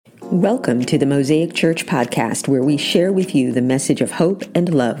Welcome to the Mosaic Church podcast, where we share with you the message of hope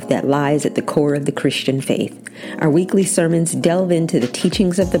and love that lies at the core of the Christian faith. Our weekly sermons delve into the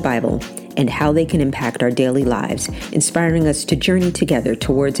teachings of the Bible and how they can impact our daily lives, inspiring us to journey together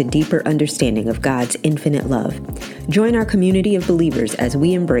towards a deeper understanding of God's infinite love. Join our community of believers as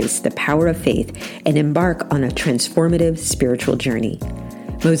we embrace the power of faith and embark on a transformative spiritual journey.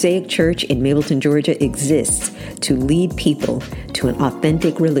 Mosaic Church in Mableton, Georgia exists to lead people to an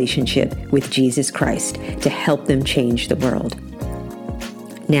authentic relationship with Jesus Christ to help them change the world.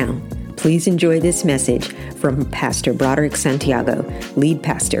 Now, please enjoy this message from Pastor Broderick Santiago, lead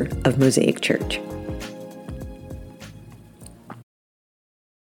pastor of Mosaic Church.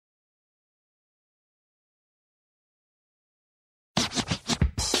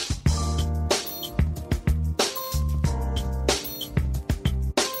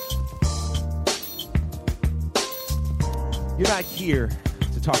 You're not here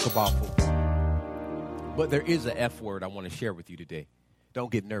to talk about football, but there is an F word I want to share with you today.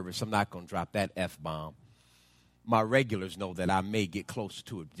 Don't get nervous. I'm not going to drop that F-bomb. My regulars know that I may get close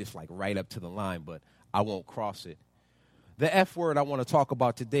to it, just like right up to the line, but I won't cross it. The F word I want to talk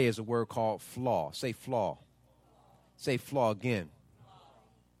about today is a word called flaw. Say flaw. Say flaw again.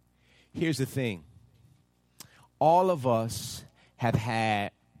 Here's the thing. All of us have had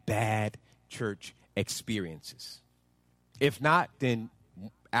bad church experiences. If not, then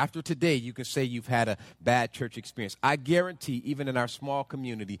after today, you can say you've had a bad church experience. I guarantee, even in our small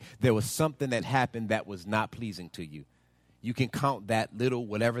community, there was something that happened that was not pleasing to you. You can count that little,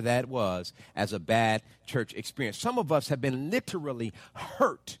 whatever that was, as a bad church experience. Some of us have been literally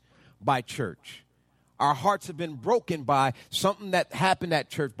hurt by church. Our hearts have been broken by something that happened at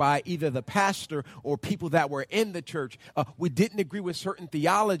church, by either the pastor or people that were in the church. We didn't agree with certain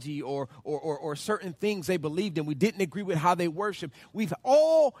theology or certain things they believed in. We didn't agree with how they worshiped. We've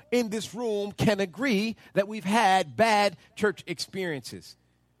all in this room can agree that we've had bad church experiences.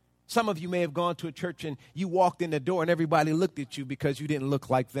 Some of you may have gone to a church and you walked in the door and everybody looked at you because you didn't look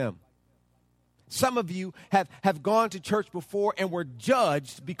like them. Some of you have gone to church before and were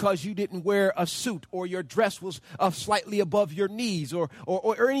judged because you didn't wear a suit or your dress was slightly above your knees or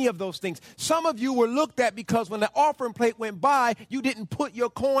any of those things. Some of you were looked at because when the offering plate went by, you didn't put your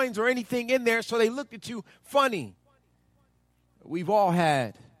coins or anything in there, so they looked at you funny. We've all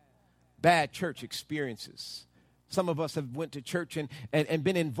had bad church experiences. Some of us have went to church and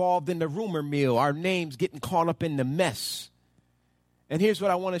been involved in the rumor mill, our names getting caught up in the mess. And here's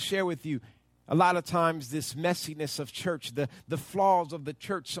what I want to share with you. A lot of times this messiness of church, the flaws of the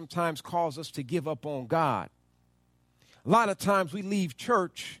church sometimes cause us to give up on God. A lot of times we leave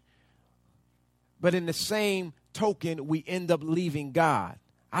church, but in the same token, we end up leaving God.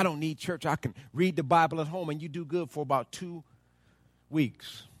 I don't need church. I can read the Bible at home, and you do good for about 2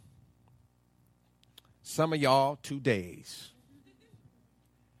 weeks. Some of y'all, 2 days.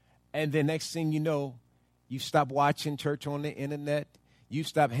 And then next thing you know, you stop watching church on the internet. You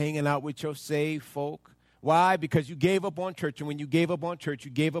stop hanging out with your saved folk. Why? Because you gave up on church, and when you gave up on church,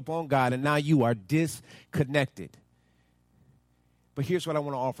 you gave up on God, and now you are disconnected. But here's what I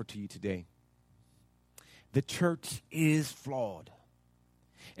want to offer to you today. The church is flawed.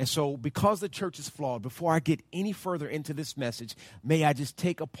 And so because the church is flawed, before I get any further into this message, may I just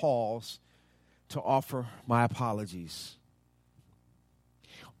take a pause to offer my apologies.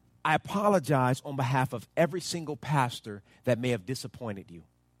 I apologize on behalf of every single pastor that may have disappointed you.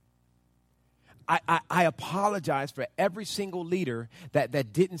 I apologize for every single leader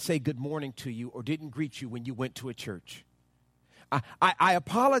that didn't say good morning to you or didn't greet you when you went to a church. I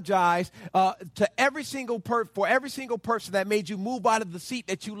apologize to every single person that made you move out of the seat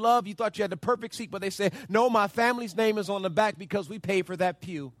that you love. You thought you had the perfect seat, but they said, no, my family's name is on the back because we paid for that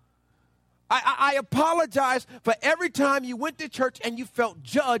pew. I apologize for every time you went to church and you felt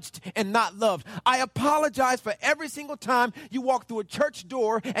judged and not loved. I apologize for every single time you walked through a church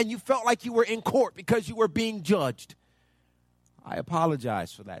door and you felt like you were in court because you were being judged. I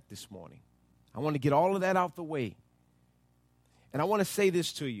apologize for that this morning. I want to get all of that out the way. And I want to say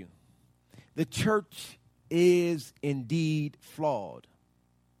this to you. The church is indeed flawed.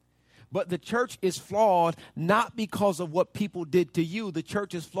 But the church is flawed not because of what people did to you. The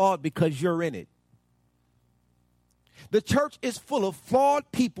church is flawed because you're in it. The church is full of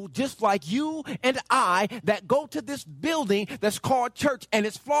flawed people just like you and I that go to this building that's called church, and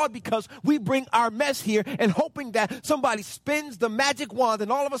it's flawed because we bring our mess here and hoping that somebody spins the magic wand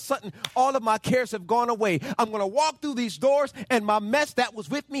and all of a sudden all of my cares have gone away. I'm going to walk through these doors and my mess that was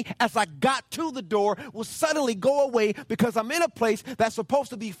with me as I got to the door will suddenly go away because I'm in a place that's supposed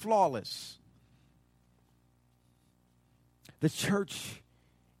to be flawless. The church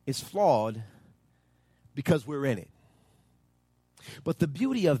is flawed because we're in it. But the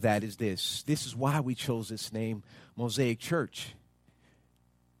beauty of that is this. This is why we chose this name, Mosaic Church.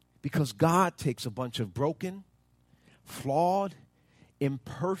 Because God takes a bunch of broken, flawed,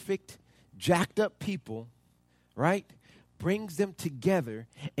 imperfect, jacked up people, right? Brings them together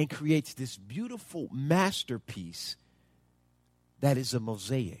and creates this beautiful masterpiece that is a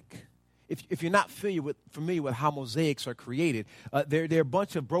mosaic. If you're not familiar with how mosaics are created, they're a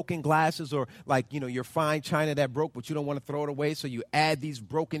bunch of broken glasses or like, your fine china that broke, but you don't want to throw it away. So you add these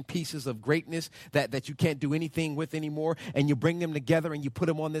broken pieces of greatness that you can't do anything with anymore. And you bring them together and you put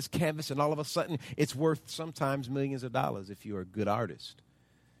them on this canvas. And all of a sudden, it's worth sometimes millions of dollars if you're a good artist.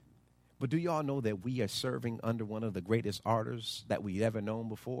 But do you all know that we are serving under one of the greatest artists that we've ever known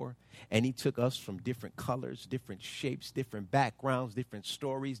before? And he took us from different colors, different shapes, different backgrounds, different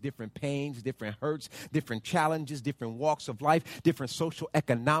stories, different pains, different hurts, different challenges, different walks of life, different social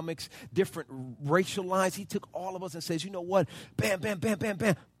economics, different racial lines. He took all of us and says, you know what? Bam, bam, bam, bam,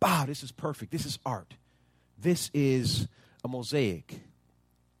 bam. Wow, this is perfect. This is art. This is a mosaic.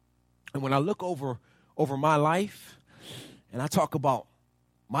 And when I look over my life and I talk about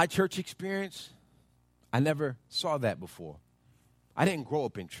my church experience, I never saw that before. I didn't grow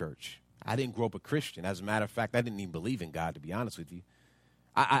up in church. I didn't grow up a Christian. As a matter of fact, I didn't even believe in God, to be honest with you.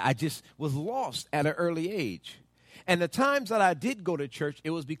 I just was lost at an early age. And the times that I did go to church, it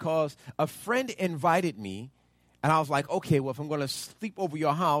was because a friend invited me, and I was like, okay, well, if I'm going to sleep over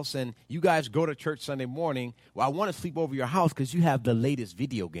your house and you guys go to church Sunday morning, well, I want to sleep over your house because you have the latest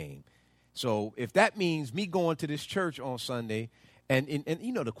video game. So if that means me going to this church on Sunday, and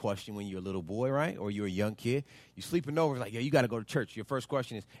you know the question when you're a little boy, right? Or you're a young kid. You're sleeping over, like, yeah, you got to go to church. Your first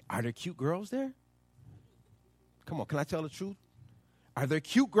question is, are there cute girls there? Come on, can I tell the truth? Are there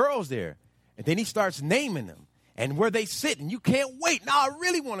cute girls there? And then he starts naming them and where they sit, and you can't wait. Now I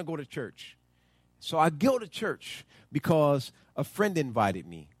really want to go to church. So I go to church because a friend invited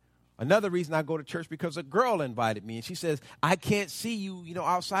me. Another reason I go to church because a girl invited me, and she says, I can't see you,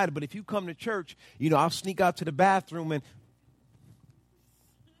 outside, but if you come to church, I'll sneak out to the bathroom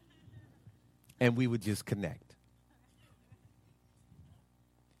and we would just connect.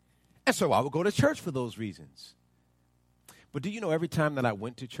 And so I would go to church for those reasons. But do you know every time that I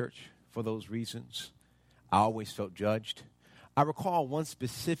went to church for those reasons, I always felt judged? I recall one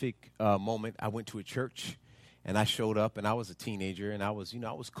specific moment I went to a church, and I showed up, and I was a teenager, and I was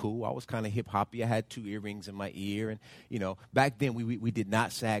cool. I was kind of hip-hoppy. I had 2 earrings in my ear, and, back then we did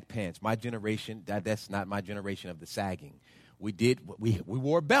not sag pants. My generation, that's not my generation of the sagging. We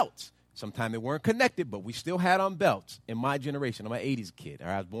wore belts. Sometimes they weren't connected, but we still had on belts in my generation. I'm an 80s kid.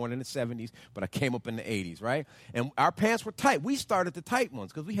 I was born in the 70s, but I came up in the 80s, right? And our pants were tight. We started the tight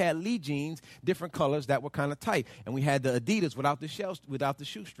ones because we had Lee jeans, different colors that were kind of tight. And we had the Adidas without the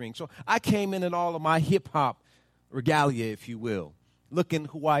shoestring. So I came in all of my hip-hop regalia, if you will, looking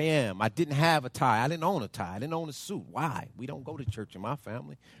who I am. I didn't have a tie. I didn't own a tie. I didn't own a suit. Why? We don't go to church in my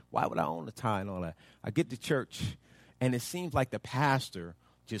family. Why would I own a tie and all that? I get to church, and it seems like the pastor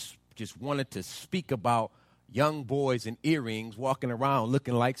just wanted to speak about young boys in earrings walking around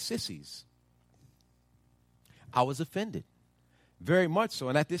looking like sissies. I was offended, very much so.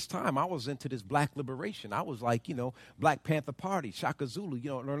 And at this time, I was into this black liberation. I was like, Black Panther Party, Shaka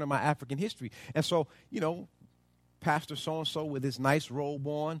Zulu, learning my African history. And so, Pastor so-and-so with his nice robe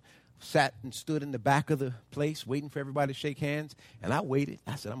on sat and stood in the back of the place waiting for everybody to shake hands, and I waited.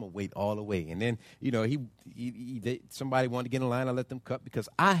 I said, I'm going to wait all the way. And then, somebody wanted to get in line. I let them cut because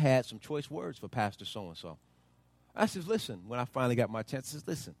I had some choice words for Pastor so-and-so. I said, listen, when I finally got my chance, I said,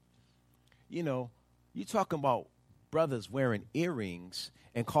 listen, you're talking about brothers wearing earrings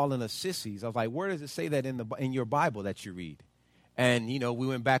and calling us sissies. I was like, where does it say that in your Bible that you read? And, we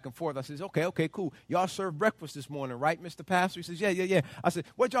went back and forth. I said, okay, cool. Y'all served breakfast this morning, right, Mr. Pastor? He says, yeah. I said,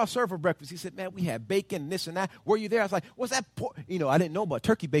 what'd y'all serve for breakfast? He said, man, we had bacon, this and that. Were you there? I was like, what's that? I didn't know about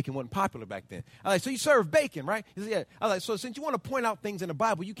turkey bacon wasn't popular back then. I was like, so you serve bacon, right? He said, yeah. I was like, so since you want to point out things in the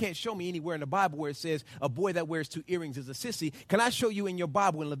Bible, you can't show me anywhere in the Bible where it says a boy that wears 2 earrings is a sissy. Can I show you in your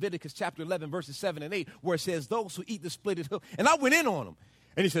Bible in Leviticus chapter 11, verses 7 and 8, where it says those who eat the splitted hoof? And I went in on him.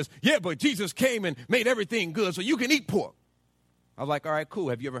 And he says, yeah, but Jesus came and made everything good, so you can eat pork. I was like, all right, cool.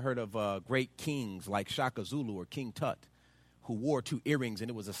 Have you ever heard of great kings like Shaka Zulu or King Tut who wore 2 earrings, and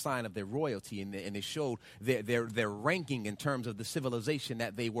it was a sign of their royalty, and it showed their ranking in terms of the civilization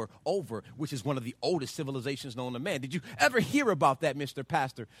that they were over, which is one of the oldest civilizations known to man. Did you ever hear about that, Mr.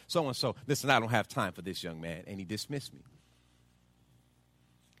 Pastor so-and-so? Listen, I don't have time for this young man. And he dismissed me.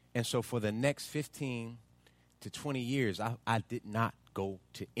 And so for the next 15 to 20 years, I did not go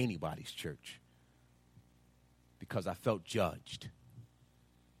to anybody's church, because I felt judged.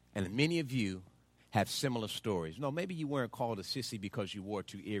 And many of you have similar stories. No, maybe you weren't called a sissy because you wore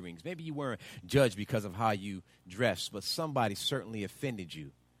 2 earrings. Maybe you weren't judged because of how you dressed, but somebody certainly offended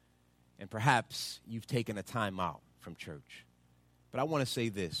you. And perhaps you've taken a time out from church. But I want to say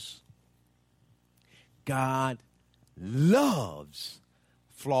this. God loves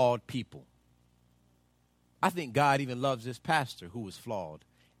flawed people. I think God even loves this pastor who was flawed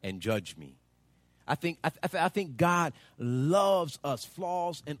and judged me. I think God loves us,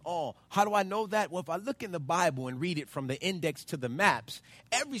 flaws and all. How do I know that? Well, if I look in the Bible and read it from the index to the maps,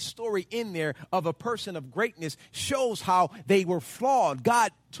 every story in there of a person of greatness shows how they were flawed.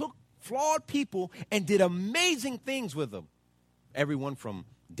 God took flawed people and did amazing things with them. Everyone from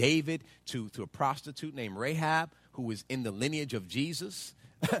David to a prostitute named Rahab, who was in the lineage of Jesus,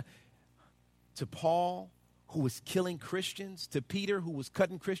 to Paul, who was killing Christians, to Peter, who was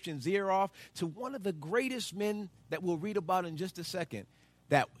cutting Christians' ear off, to one of the greatest men that we'll read about in just a second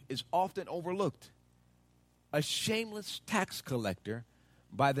that is often overlooked, a shameless tax collector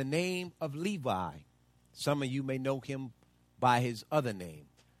by the name of Levi. Some of you may know him by his other name,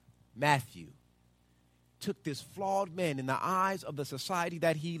 Matthew. Took this flawed man in the eyes of the society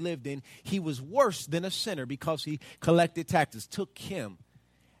that he lived in. He was worse than a sinner because he collected taxes. Took him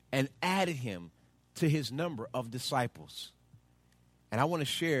and added him to his number of disciples. And I want to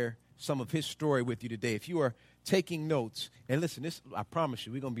share some of his story with you today. If you are taking notes, and listen, this, I promise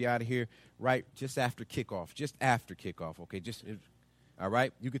you, we're going to be out of here right just after kickoff, okay? All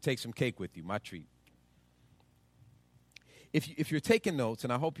right? You could take some cake with you, my treat. If you're taking notes,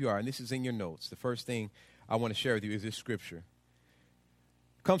 and I hope you are, and this is in your notes, the first thing I want to share with you is this scripture.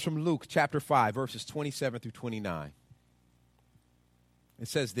 It comes from Luke chapter 5, verses 27 through 29. It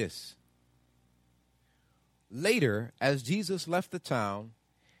says this. Later, as Jesus left the town,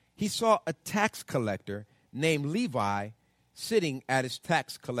 he saw a tax collector named Levi sitting at his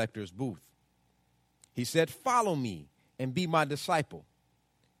tax collector's booth. He said, "Follow me and be my disciple."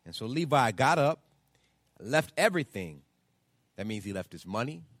 And so Levi got up, left everything. That means he left his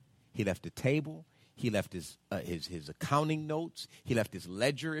money, he left the table, he left his accounting notes, he left his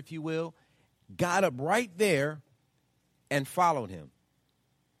ledger, if you will, got up right there and followed him.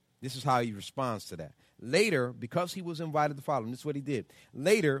 This is how he responds to that. Later, because he was invited to follow him, this is what he did.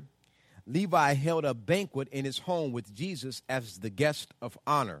 Later, Levi held a banquet in his home with Jesus as the guest of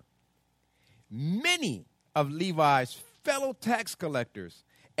honor. Many of Levi's fellow tax collectors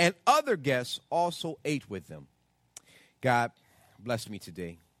and other guests also ate with them. God, bless me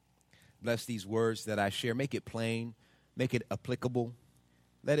today. Bless these words that I share. Make it plain. Make it applicable.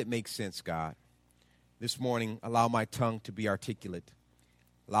 Let it make sense, God. This morning, allow my tongue to be articulate.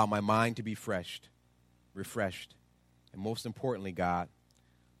 Allow my mind to be refreshed. And most importantly, God,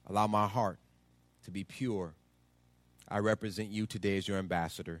 allow my heart to be pure. I represent you today as your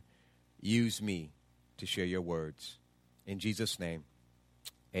ambassador. Use me to share your words. In Jesus' name,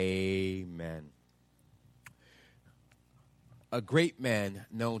 amen. A great man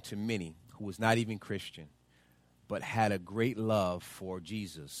known to many who was not even Christian, but had a great love for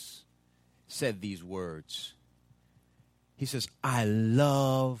Jesus, said these words. He says, "I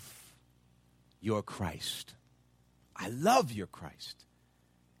love your Christ. I love your Christ."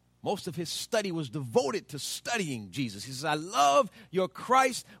 Most of his study was devoted to studying Jesus. He says, "I love your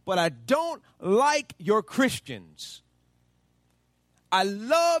Christ, but I don't like your Christians. I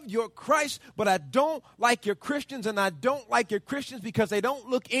love your Christ, but I don't like your Christians, and I don't like your Christians because they don't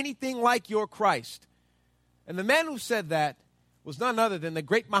look anything like your Christ." And the man who said that was none other than the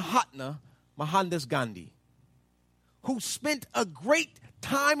great Mahatma, Mohandas Gandhi, who spent a great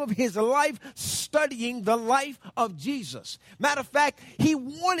time of his life studying the life of Jesus. Matter of fact, he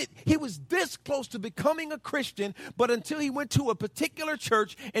was this close to becoming a Christian, but until he went to a particular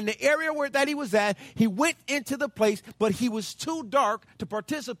church in the area that he was at, he went into the place, but he was too dark to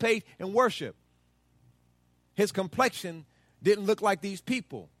participate in worship. His complexion didn't look like these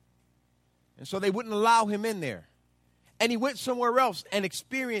people, and so they wouldn't allow him in there. And he went somewhere else and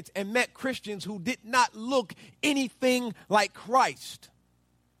experienced and met Christians who did not look anything like Christ.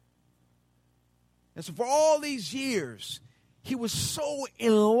 And so for all these years, he was so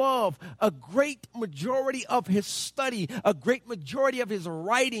in love. A great majority of his study, a great majority of his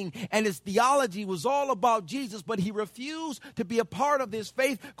writing and his theology was all about Jesus, but he refused to be a part of this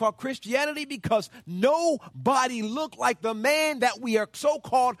faith called Christianity because nobody looked like the man that we are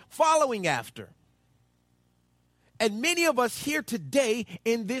so-called following after. And many of us here today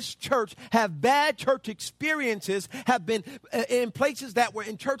in this church have bad church experiences, have been in churches that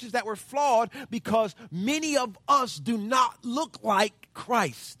were flawed because many of us do not look like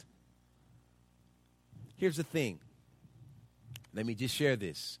Christ. Here's the thing. Let me just share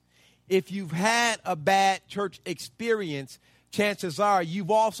this. If you've had a bad church experience, chances are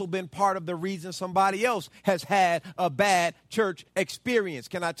you've also been part of the reason somebody else has had a bad church experience.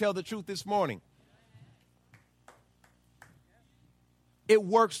 Can I tell the truth this morning? It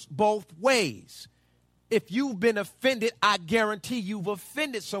works both ways. If you've been offended, I guarantee you've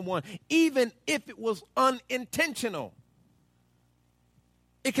offended someone, even if it was unintentional.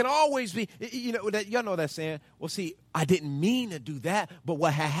 It can always be, y'all know that saying, well, see, I didn't mean to do that, but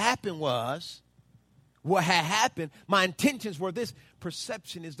what had happened, my intentions were this.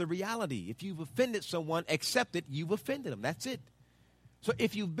 Perception is the reality. If you've offended someone, accept it, you've offended them. That's it. So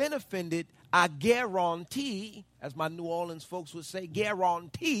if you've been offended, I guarantee, as my New Orleans folks would say,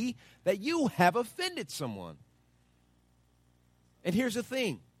 guarantee that you have offended someone. And here's the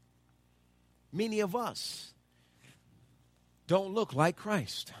thing. Many of us don't look like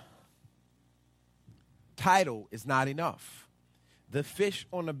Christ. Title is not enough. The fish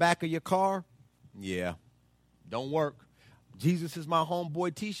on the back of your car, yeah, don't work. Jesus is my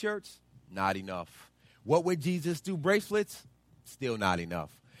homeboy t-shirts, not enough. What would Jesus do bracelets? Still not enough.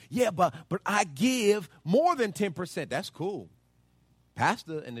 Yeah, but I give more than 10%. That's cool.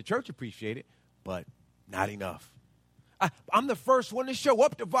 Pastor and the church appreciate it, but not enough. I'm the first one to show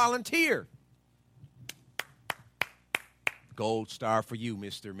up to volunteer. Gold star for you,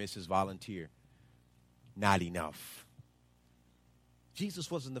 Mr. and Mrs. Volunteer. Not enough.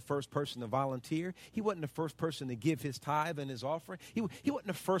 Jesus wasn't the first person to volunteer. He wasn't the first person to give his tithe and his offering. He wasn't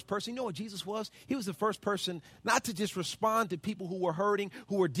the first person. You know what Jesus was? He was the first person not to just respond to people who were hurting,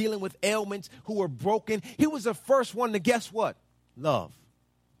 who were dealing with ailments, who were broken. He was the first one to, guess what? Love.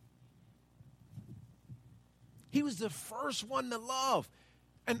 He was the first one to love.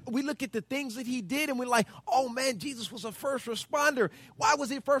 And we look at the things that he did and we're like, oh man, Jesus was a first responder. Why was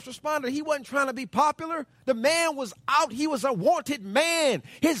he a first responder? He wasn't trying to be popular. The man was out. He was a wanted man.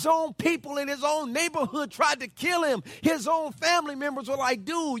 His own people in his own neighborhood tried to kill him. His own family members were like,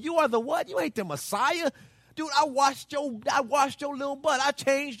 dude, you are the what? You ain't the Messiah. Dude, I washed your little butt. I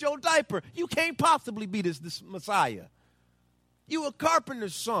changed your diaper. You can't possibly be this Messiah. You a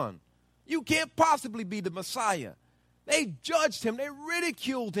carpenter's son. You can't possibly be the Messiah. They judged him. They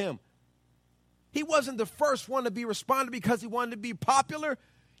ridiculed him. He wasn't the first one to be responded because he wanted to be popular.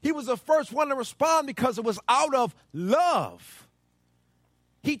 He was the first one to respond because it was out of love.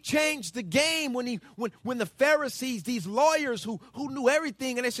 He changed the game when the Pharisees, these lawyers who knew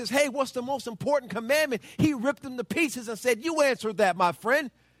everything, and they says, hey, what's the most important commandment? He ripped them to pieces and said, you answered that, my friend.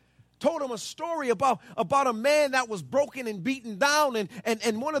 Told him a story about a man that was broken and beaten down,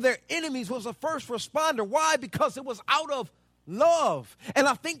 and one of their enemies was a first responder. Why? Because it was out of love. And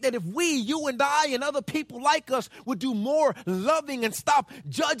I think that if we, you and I and other people like us would do more loving and stop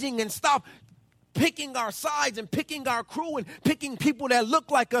judging and stop picking our sides and picking our crew and picking people that look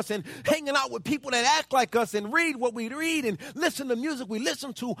like us and hanging out with people that act like us and read what we read and listen to music we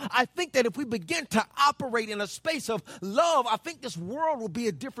listen to, I think that if we begin to operate in a space of love, I think this world will be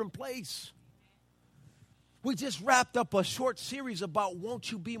a different place. We just wrapped up a short series about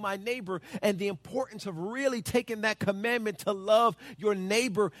won't you be my neighbor and the importance of really taking that commandment to love your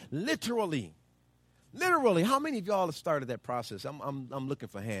neighbor literally. Literally. How many of y'all have started that process? I'm looking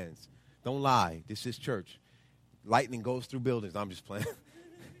for hands. Don't lie. This is church. Lightning goes through buildings. I'm just playing.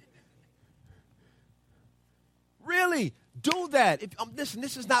 Really, do that. Listen,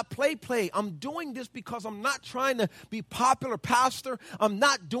 this is not play. I'm doing this because I'm not trying to be popular, pastor. I'm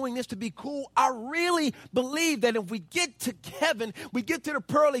not doing this to be cool. I really believe that if we get to heaven, we get to the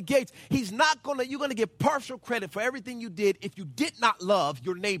pearly gates, you're going to get partial credit for everything you did if you did not love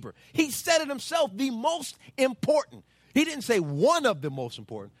your neighbor. He said it himself, the most important. He didn't say one of the most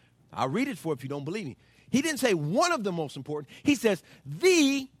important. I'll read it for you if you don't believe me. He didn't say one of the most important. He says,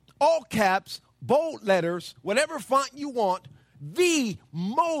 the, all caps, bold letters, whatever font you want, the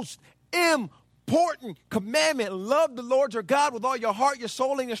most important commandment. Love the Lord your God with all your heart, your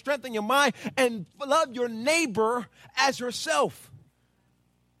soul, and your strength, and your mind, and love your neighbor as yourself.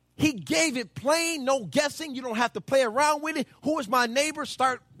 He gave it plain, no guessing. You don't have to play around with it. Who is my neighbor?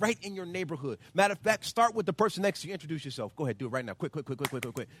 Start right in your neighborhood. Matter of fact, start with the person next to you. Introduce yourself. Go ahead, do it right now. Quick.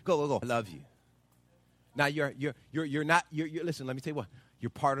 Go. I love you. Now you're not. Listen, let me tell you what. You're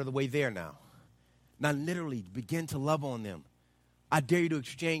part of the way there now. Now, literally, begin to love on them. I dare you to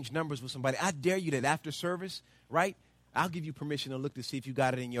exchange numbers with somebody. I dare you that after service, right? I'll give you permission to look to see if you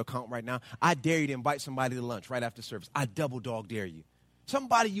got it in your account right now. I dare you to invite somebody to lunch right after service. I double dog dare you.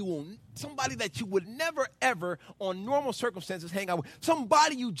 Somebody that you would never, ever, on normal circumstances, hang out with.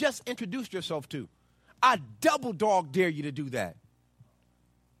 Somebody you just introduced yourself to. I double dog dare you to do that.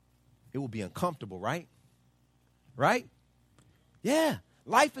 It will be uncomfortable, right? Right? Yeah,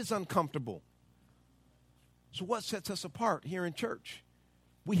 life is uncomfortable. So what sets us apart here in church?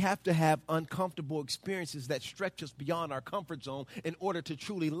 We have to have uncomfortable experiences that stretch us beyond our comfort zone in order to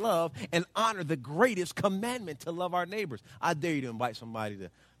truly love and honor the greatest commandment, to love our neighbors. I dare you to invite somebody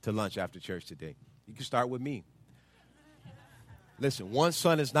to lunch after church today. You can start with me. Listen, one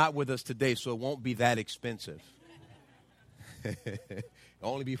son is not with us today, so it won't be that expensive. It'll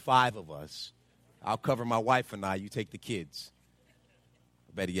only be 5 of us. I'll cover my wife and I. You take the kids.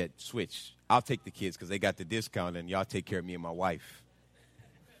 Better yet, switch. I'll take the kids because they got the discount, and y'all take care of me and my wife.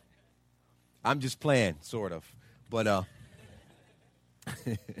 I'm just playing, sort of. But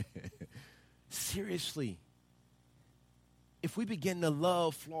seriously, if we begin to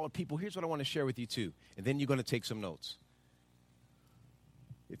love flawed people, here's what I want to share with you too, and then you're going to take some notes.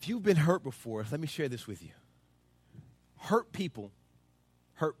 If you've been hurt before, let me share this with you. Hurt people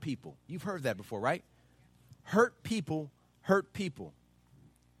hurt people. You've heard that before, right? Hurt people hurt people.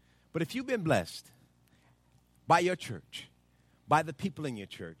 But if you've been blessed by your church, by the people in your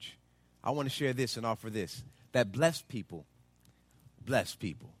church, I want to share this and offer this, that blessed people bless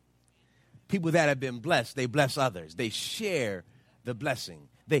people. People that have been blessed, they bless others. They share the blessing.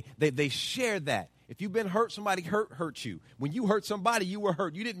 They share that. If you've been hurt, somebody hurt you. When you hurt somebody, you were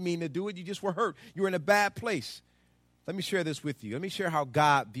hurt. You didn't mean to do it. You just were hurt. You were in a bad place. Let me share this with you. Let me share how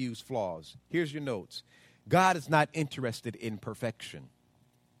God views flaws. Here's your notes. God is not interested in perfection.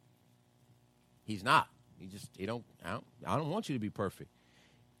 He's not. I don't want you to be perfect.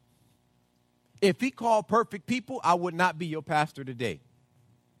 If he called perfect people, I would not be your pastor today.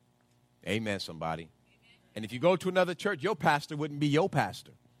 Amen, somebody. Amen. And if you go to another church, your pastor wouldn't be your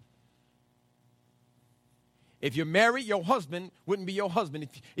pastor. If you're married, your husband wouldn't be your husband.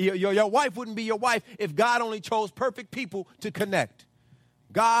 If your wife wouldn't be your wife if God only chose perfect people to connect.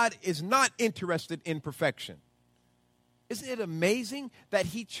 God is not interested in perfection. Isn't it amazing that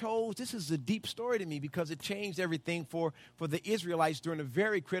he chose? This is a deep story to me because it changed everything for the Israelites during a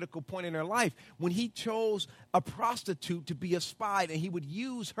very critical point in their life. When he chose a prostitute to be a spy, and he would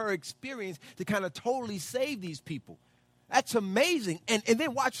use her experience to kind of totally save these people. That's amazing. And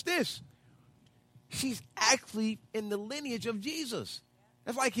then watch this. She's actually in the lineage of Jesus.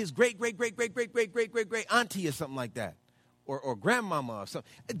 That's like his great auntie or something like that. Or grandmama or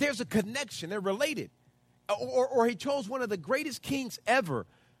something. There's a connection. They're related. Or he chose one of the greatest kings ever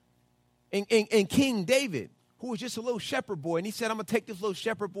in King David, who was just a little shepherd boy. And he said, I'm going to take this little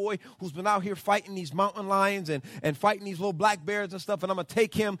shepherd boy who's been out here fighting these mountain lions and fighting these little black bears and stuff, and I'm going to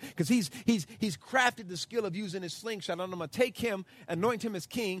take him because he's crafted the skill of using his slingshot. And I'm going to take him, anoint him as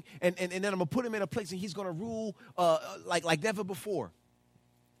king, and then I'm going to put him in a place, and he's going to rule like never before.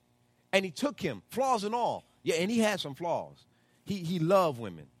 And he took him, flaws and all. Yeah, and he had some flaws. He loved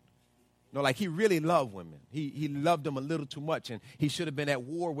women. No, like he really loved women. He loved them a little too much, and he should have been at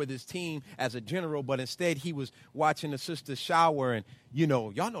war with his team as a general, but instead he was watching the sisters shower, and,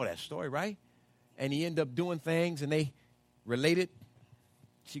 y'all know that story, right? And he ended up doing things, and they related.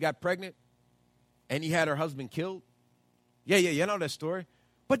 She got pregnant, and he had her husband killed. Yeah, you know that story.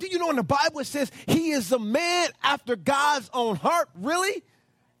 But do you know in the Bible it says he is a man after God's own heart? Really?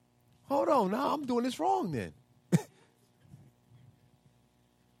 Hold on, now I'm doing this wrong then.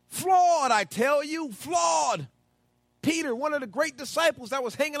 Flawed, I tell you, flawed. Peter, one of the great disciples that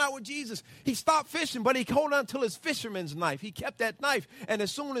was hanging out with Jesus, he stopped fishing, but he held on to his fisherman's knife. He kept that knife, and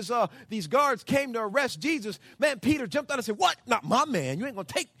as soon as these guards came to arrest Jesus, man, Peter jumped out and said, what? Not my man. You ain't going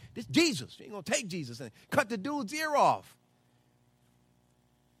to take this Jesus. You ain't going to take Jesus. And cut the dude's ear off.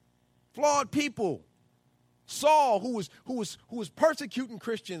 Flawed people. Saul, who was persecuting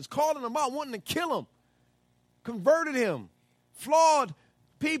Christians, calling them out, wanting to kill them, converted him. Flawed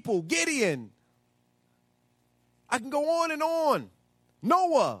people. Gideon. I can go on and on.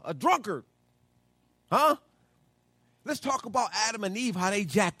 Noah, a drunkard. Huh? Let's talk about Adam and Eve, how they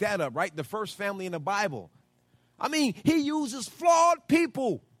jacked that up, right? The first family in the Bible. I mean, he uses flawed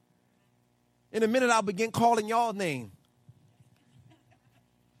people. In a minute, I'll begin calling y'all name.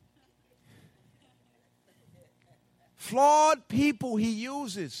 Flawed people he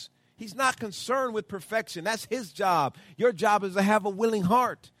uses. He's not concerned with perfection. That's his job. Your job is to have a willing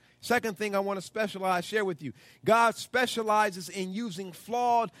heart. Second thing I want to share with you. God specializes in using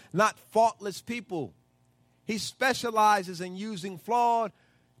flawed, not faultless people. He specializes in using flawed,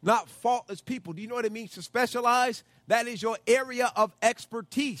 not faultless people. Do you know what it means to specialize? That is your area of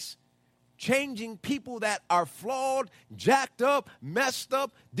expertise. Changing people that are flawed, jacked up, messed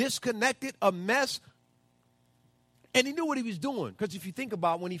up, disconnected, a mess. And he knew what he was doing. Because if you think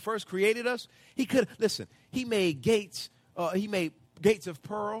about when he first created us, he made gates of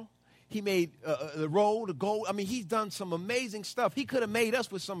pearl. He made the road, the gold. I mean, he's done some amazing stuff. He could have made us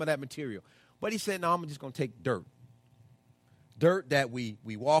with some of that material. But he said, no, I'm just going to take dirt. Dirt that we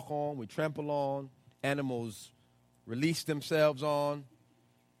walk on, we trample on, animals release themselves on.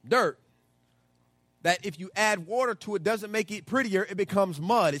 Dirt that if you add water to it doesn't make it prettier, it becomes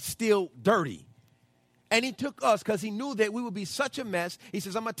mud. It's still dirty. And he took us because he knew that we would be such a mess. He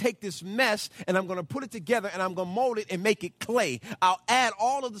says, I'm going to take this mess and I'm going to put it together and I'm going to mold it and make it clay. I'll add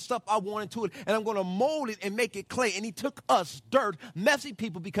all of the stuff I wanted to it and I'm going to mold it and make it clay. And he took us, dirt, messy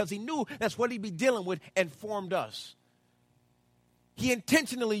people, because he knew that's what he'd be dealing with, and formed us. He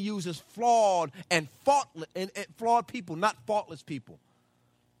intentionally uses flawed and flawed people, not faultless people.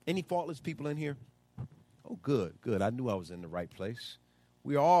 Any faultless people in here? Oh, good. I knew I was in the right place.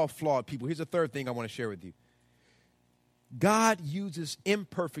 We are all flawed people. Here's the third thing I want to share with you. God uses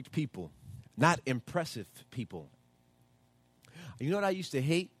imperfect people, not impressive people. You know what I used to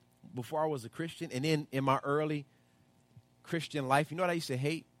hate before I was a Christian, and then in my early Christian life? You know what I used to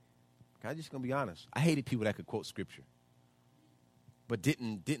hate? I'm just going to be honest. I hated people that could quote Scripture, but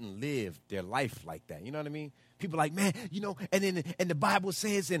didn't live their life like that. You know what I mean? People like, man, you know, and the Bible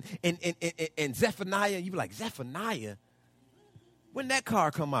says in Zephaniah, you be like, Zephaniah? When that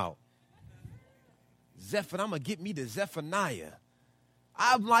car come out? Zephaniah, I'm going to get me to Zephaniah.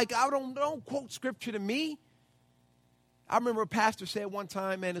 I'm like, don't quote Scripture to me. I remember a pastor said one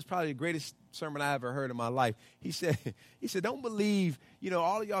time, man, it's probably the greatest sermon I ever heard in my life. He said, don't believe, you know,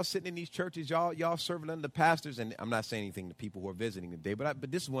 all of y'all sitting in these churches, y'all serving under the pastors, and I'm not saying anything to people who are visiting today,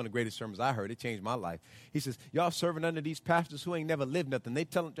 but this is one of the greatest sermons I heard. It changed my life. He says, y'all serving under these pastors who ain't never lived nothing. They're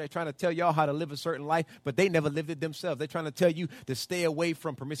trying to tell y'all how to live a certain life, but they never lived it themselves. They're trying to tell you to stay away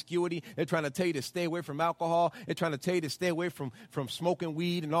from promiscuity. They're trying to tell you to stay away from alcohol. They're trying to tell you to stay away from smoking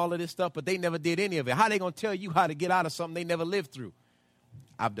weed and all of this stuff, but they never did any of it. How they going to tell you how to get out of something they never lived through?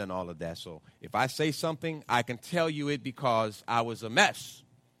 I've done all of that. So if I say something, I can tell you it because I was a mess.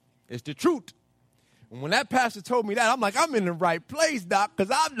 It's the truth. And when that pastor told me that, I'm like, I'm in the right place, Doc,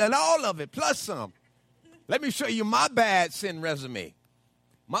 because I've done all of it, plus some. Let me show you my bad sin resume.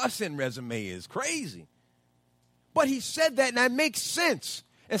 My sin resume is crazy. But he said that, and that makes sense.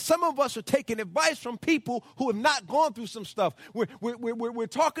 And some of us are taking advice from people who have not gone through some stuff. We're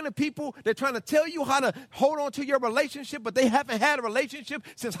talking to people, they're trying to tell you how to hold on to your relationship, but they haven't had a relationship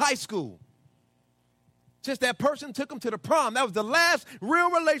since high school. Since that person took them to the prom. That was the last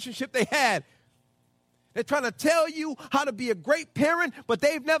real relationship they had. They're trying to tell you how to be a great parent, but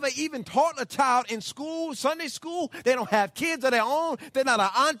they've never even taught a child in school, Sunday school. They don't have kids of their own. They're not an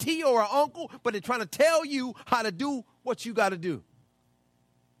auntie or an uncle, but they're trying to tell you how to do what you got to do.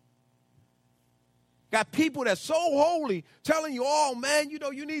 Got people that's so holy telling you, oh, man, you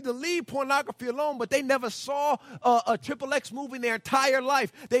know, you need to leave pornography alone, but they never saw a XXX movie in their entire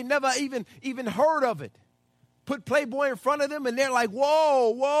life. They never even heard of it. Put Playboy in front of them, and they're like,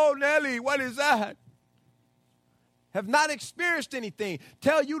 whoa, Nelly, what is that? Have not experienced anything.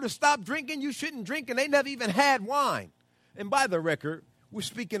 Tell you to stop drinking, you shouldn't drink, and they never even had wine. And by the record, we're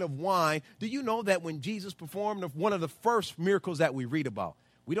speaking of wine. Do you know that when Jesus performed one of the first miracles that we read about,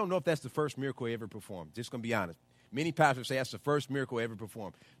 we don't know if that's the first miracle he ever performed. Just going to be honest. Many pastors say that's the first miracle he ever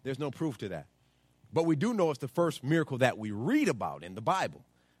performed. There's no proof to that. But we do know it's the first miracle that we read about in the Bible.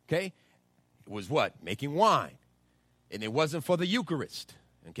 Okay? It was what? Making wine. And it wasn't for the Eucharist.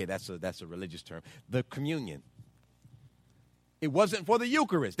 Okay, that's a religious term. The communion. It wasn't for the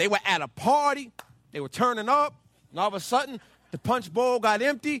Eucharist. They were at a party. They were turning up. And all of a sudden, the punch bowl got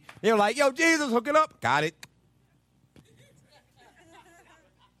empty. They were like, yo, Jesus, hook it up. Got it.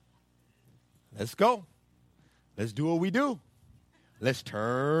 Let's go. Let's do what we do. Let's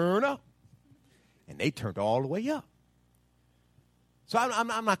turn up. And they turned all the way up. So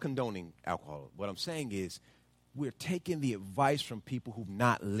I'm not condoning alcohol. What I'm saying is we're taking the advice from people who've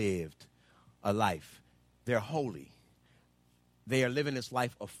not lived a life. They're holy. They are living this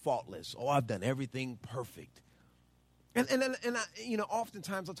life of faultless. Oh, I've done everything perfect. And I, you know,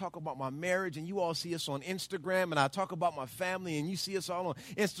 oftentimes I talk about my marriage, and you all see us on Instagram, and I talk about my family, and you see us all on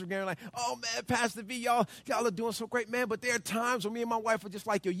Instagram, like, oh, man, Pastor V, y'all are doing so great, man. But there are times when me and my wife are just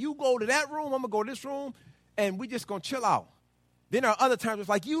like, yo, you go to that room, I'm going to go to this room, and we just going to chill out. Then there are other times it's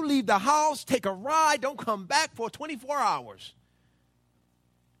like, you leave the house, take a ride, don't come back for 24 hours.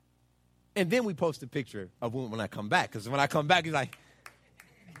 And then we post a picture of when I come back, because when I come back, he's like,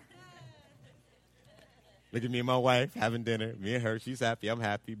 look at me and my wife having dinner. Me and her, she's happy, I'm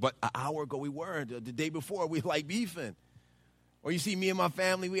happy. But an hour ago we weren't. The day before we like beefing. Or you see me and my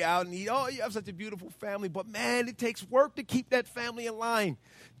family, we out and eat. Oh, you have such a beautiful family. But, man, it takes work to keep that family in line.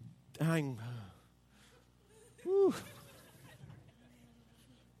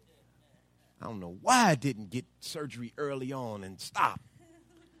 I don't know why I didn't get surgery early on and stop.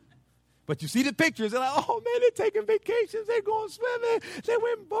 But you see the pictures, they're like, oh, man, they're taking vacations. They're going swimming. They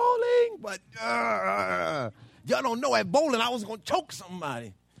went bowling. But y'all don't know, at bowling, I was going to choke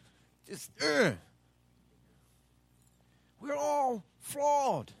somebody. We're all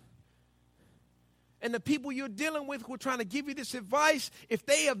flawed. And the people you're dealing with who are trying to give you this advice, if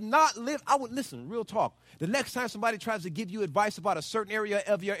they have not lived, I would listen, real talk. The next time somebody tries to give you advice about a certain area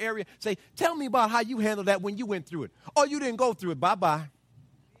of your area, say, tell me about how you handled that when you went through it. Oh, you didn't go through it. Bye-bye.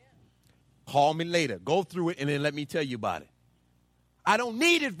 Call me later. Go through it, and then let me tell you about it. I don't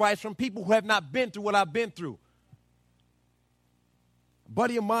need advice from people who have not been through what I've been through. A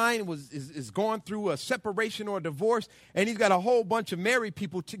buddy of mine is going through a separation or a divorce, and he's got a whole bunch of married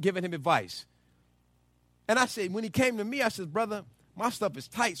people giving him advice. And I said, when he came to me, I said, brother, my stuff is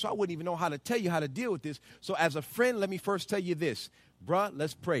tight, so I wouldn't even know how to tell you how to deal with this. So as a friend, let me first tell you this. Bruh,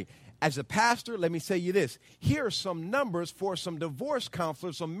 let's pray. As a pastor, let me tell you this. Here are some numbers for some divorce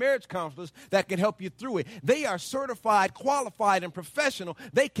counselors, some marriage counselors that can help you through it. They are certified, qualified, and professional.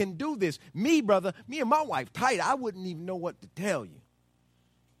 They can do this. Me, brother, me and my wife, tight, I wouldn't even know what to tell you.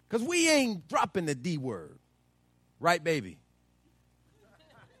 Because we ain't dropping the D word. Right, baby?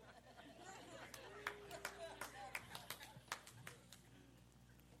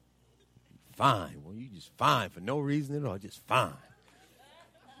 Fine. Well, you just fine for no reason at all. Just fine.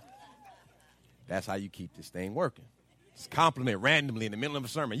 That's how you keep this thing working. Just compliment randomly in the middle of a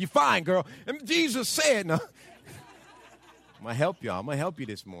sermon. You fine, girl. And Jesus said, no. I'm going to help y'all. I'm going to help you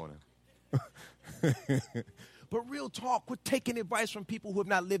this morning. But real talk, quit taking advice from people who have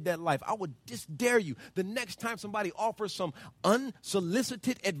not lived that life. I would just dare you. The next time somebody offers some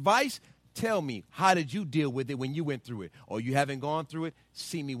unsolicited advice, tell me, how did you deal with it when you went through it? Or you haven't gone through it?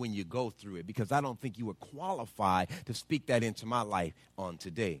 See me when you go through it, because I don't think you are qualified to speak that into my life on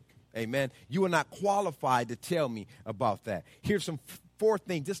today. Amen. You are not qualified to tell me about that. Here's some four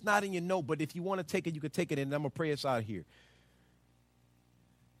things. It's not in your note, but if you want to take it, you can take it, and I'm going to pray us out here.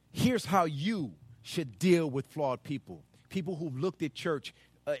 Here's how you should deal with flawed people, people who've looked at church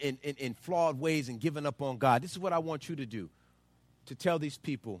in flawed ways and given up on God. This is what I want you to do, to tell these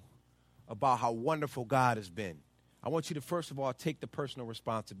people about how wonderful God has been. I want you to, first of all, take the personal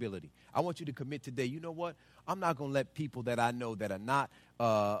responsibility. I want you to commit today, you know what? I'm not going to let people that I know that are not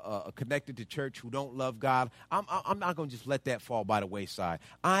connected to church, who don't love God, I'm not going to just let that fall by the wayside.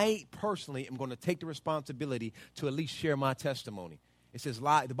 I personally am going to take the responsibility to at least share my testimony. It says,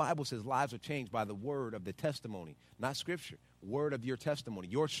 the Bible says lives are changed by the word of the testimony, not scripture. Word of your testimony,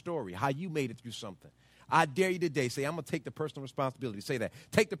 your story, how you made it through something. I dare you today, say, I'm going to take the personal responsibility. Say that.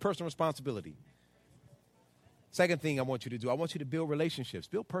 Take the personal responsibility. Second thing I want you to do, I want you to build relationships.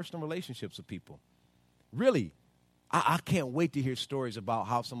 Build personal relationships with people. Really, I can't wait to hear stories about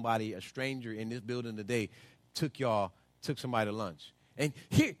how somebody, a stranger in this building today, took somebody to lunch. And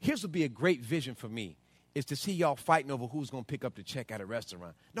here's would be a great vision for me, is to see y'all fighting over who's going to pick up the check at a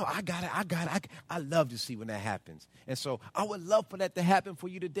restaurant. No, I got it. I love to see when that happens. And so I would love for that to happen for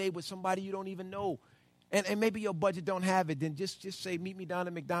you today with somebody you don't even know. And maybe your budget don't have it, then just say, meet me down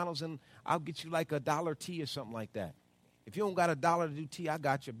at McDonald's and I'll get you like $1 tea or something like that. If you don't got $1 to do tea, I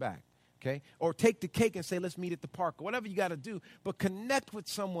got your back, okay? Or take the cake and say, let's meet at the park, or whatever you got to do. But connect with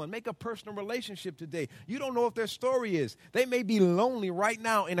someone. Make a personal relationship today. You don't know what their story is. They may be lonely right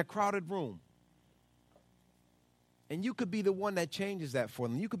now in a crowded room. And you could be the one that changes that for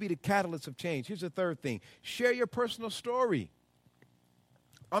them. You could be the catalyst of change. Here's the third thing. Share your personal story.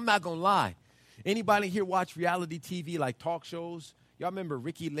 I'm not going to lie. Anybody here watch reality TV like talk shows? Y'all remember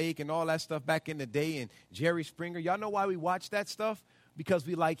Ricky Lake and all that stuff back in the day, and Jerry Springer? Y'all know why we watch that stuff? Because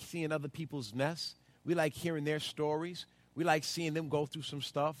we like seeing other people's mess. We like hearing their stories. We like seeing them go through some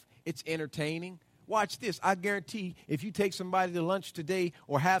stuff. It's entertaining. Watch this. I guarantee if you take somebody to lunch today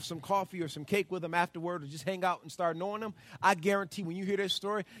or have some coffee or some cake with them afterward or just hang out and start knowing them, I guarantee when you hear their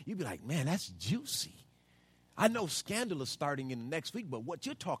story, you'll be like, man, that's juicy. I know Scandal is starting in the next week, but what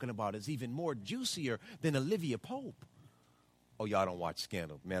you're talking about is even more juicier than Olivia Pope. Oh, y'all don't watch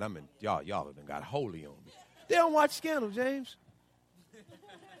Scandal. Man, y'all have been got holy on me. They don't watch Scandal, James.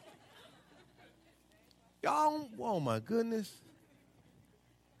 Y'all, oh my goodness.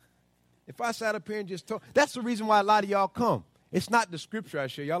 If I sat up here and just talk, that's the reason why a lot of y'all come. It's not the scripture I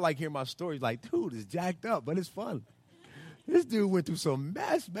share. Y'all like hearing my stories like, dude, it's jacked up, but it's fun. This dude went through some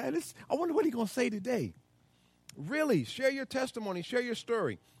mess, man. I wonder what he's going to say today. Really, share your testimony, share your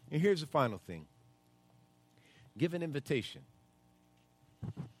story. And here's the final thing. Give an invitation.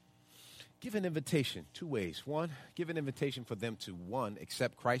 Give an invitation two ways. One, give an invitation for them to, one,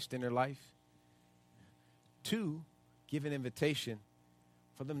 accept Christ in their life. Two, give an invitation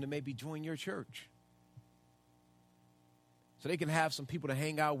for for them to maybe join your church. So they can have some people to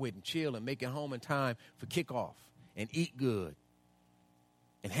hang out with and chill and make it home in time for kickoff and eat good.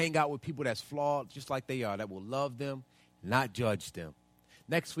 And hang out with people that's flawed just like they are, that will love them, not judge them.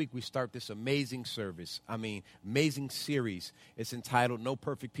 Next week, we start this amazing series. It's entitled No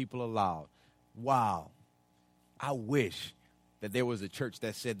Perfect People Allowed. Wow. I wish that there was a church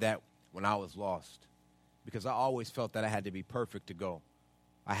that said that when I was lost, because I always felt that I had to be perfect to go.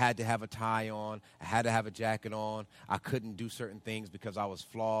 I had to have a tie on. I had to have a jacket on. I couldn't do certain things because I was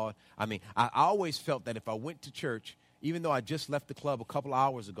flawed. I always felt that if I went to church, even though I just left the club a couple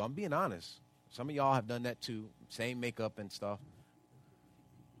hours ago, I'm being honest. Some of y'all have done that too, same makeup and stuff.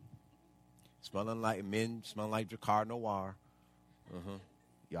 Smelling like Drakkar Noir.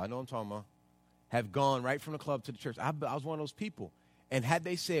 Y'all know what I'm talking about. Have gone right from the club to the church. I was one of those people. And had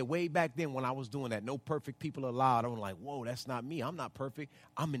they said way back then when I was doing that, no perfect people allowed, I was like, whoa, that's not me. I'm not perfect.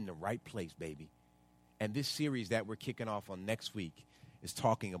 I'm in the right place, baby. And this series that we're kicking off on next week is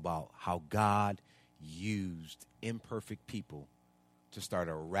talking about how God used imperfect people to start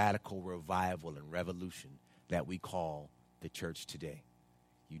a radical revival and revolution that we call the church today.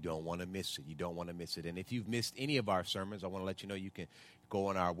 You don't want to miss it. You don't want to miss it. And if you've missed any of our sermons, I want to let you know you can go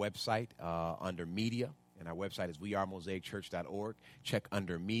on our website under media. And our website is wearemosaicchurch.org. Check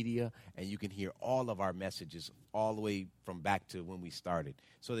under media, and you can hear all of our messages all the way from back to when we started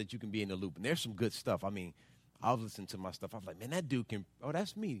so that you can be in the loop. And there's some good stuff. I was listening to my stuff. I was like, man, that dude can,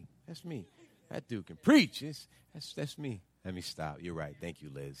 that's me. That's me. That dude can preach. That's me. Let me stop. You're right. Thank you,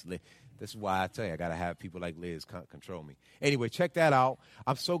 Liz. This is why I tell you, I got to have people like Liz control me. Anyway, check that out.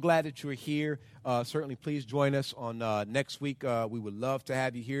 I'm so glad that you're here. Certainly, please join us on next week. We would love to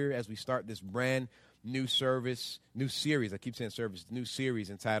have you here as we start this brand new series. I keep saying service, new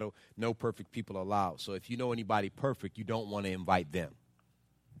series entitled No Perfect People Allowed. So if you know anybody perfect, you don't want to invite them.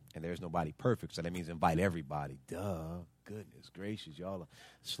 And there's nobody perfect, so that means invite everybody. Duh. Goodness gracious, y'all are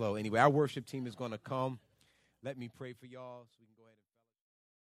slow. Anyway, our worship team is going to come. Let me pray for y'all so we can go ahead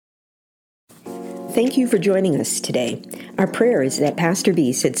and Thank you for joining us today. Our prayer is that Pastor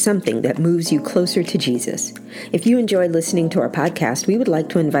B said something that moves you closer to Jesus. If you enjoyed listening to our podcast, we would like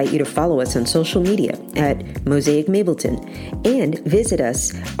to invite you to follow us on social media at Mosaic Mableton and visit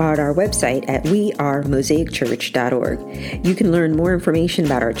us at our website at wearemosaicchurch.org. You can learn more information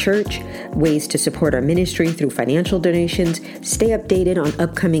about our church, ways to support our ministry through financial donations, stay updated on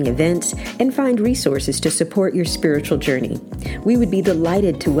upcoming events, and find resources to support your spiritual journey. We would be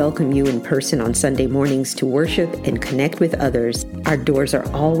delighted to welcome you in person on Sunday mornings to worship and connect with others. Our doors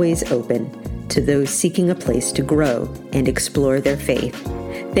are always open to those seeking a place to grow and explore their faith.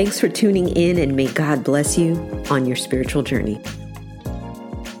 Thanks for tuning in, and may God bless you on your spiritual journey.